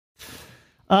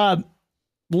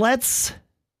Let's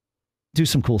do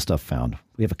some cool stuff found.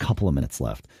 We have a couple of minutes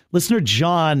left. Listener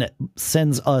John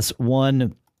sends us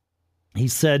one. He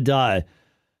said the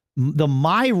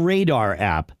MyRadar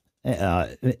app,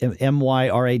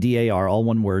 MyRadar, all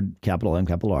one word, capital M,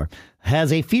 capital R,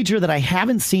 has a feature that I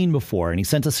haven't seen before. And he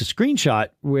sent us a screenshot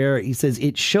where he says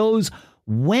it shows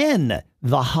when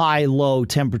the high-low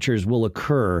temperatures will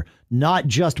occur, not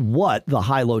just what the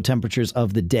high-low temperatures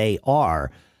of the day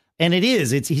are. And it is.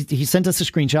 He sent us a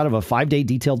screenshot of a 5-day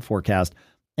detailed forecast,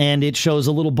 and it shows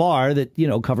a little bar that,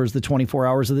 covers the 24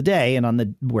 hours of the day. And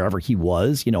on wherever he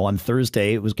was, on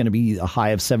Thursday, it was going to be a high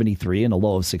of 73 and a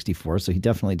low of 64. So he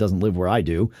definitely doesn't live where I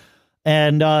do.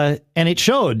 And it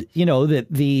showed, that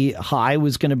the high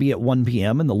was going to be at 1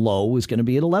 p.m. and the low was going to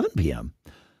be at 11 p.m.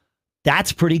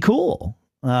 That's pretty cool.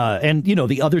 And,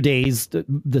 the other days,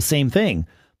 the same thing.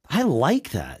 I like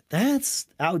that. That's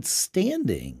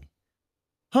outstanding.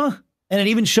 Huh. And it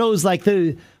even shows like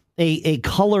a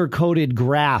color-coded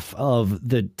graph of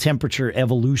the temperature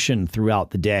evolution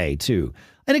throughout the day, too.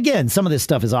 And again, some of this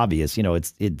stuff is obvious,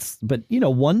 but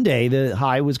one day the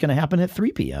high was going to happen at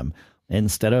 3 p.m.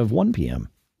 instead of 1 p.m.,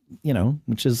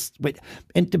 which is,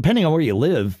 and depending on where you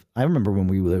live, I remember when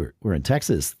we were in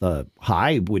Texas, the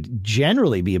high would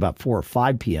generally be about 4 or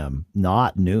 5 p.m.,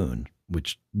 not noon,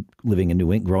 which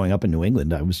growing up in New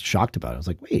England, I was shocked about it. I was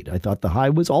like, wait, I thought the high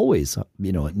was always, at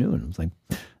noon. I was like,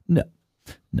 no,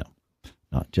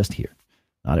 not just here,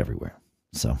 not everywhere.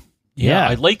 So, yeah.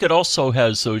 I like it also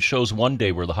so it shows one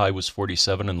day where the high was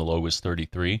 47 and the low was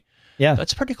 33. Yeah.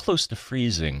 That's pretty close to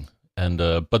freezing. And,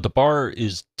 but the bar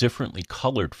is differently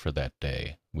colored for that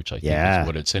day, which I think is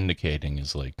what it's indicating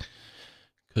is like,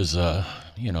 because,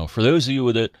 for those of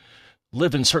you that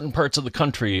live in certain parts of the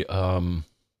country,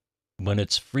 when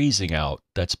it's freezing out,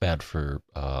 that's bad for,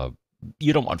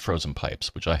 you don't want frozen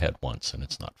pipes, which I had once, and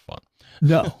it's not fun.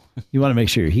 No, you want to make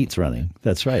sure your heat's running.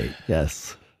 That's right.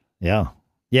 Yes. Yeah.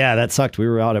 Yeah, that sucked. We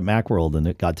were out at Macworld, and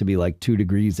it got to be like 2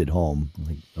 degrees at home.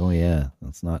 Like, oh, yeah,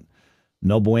 that's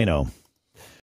no bueno.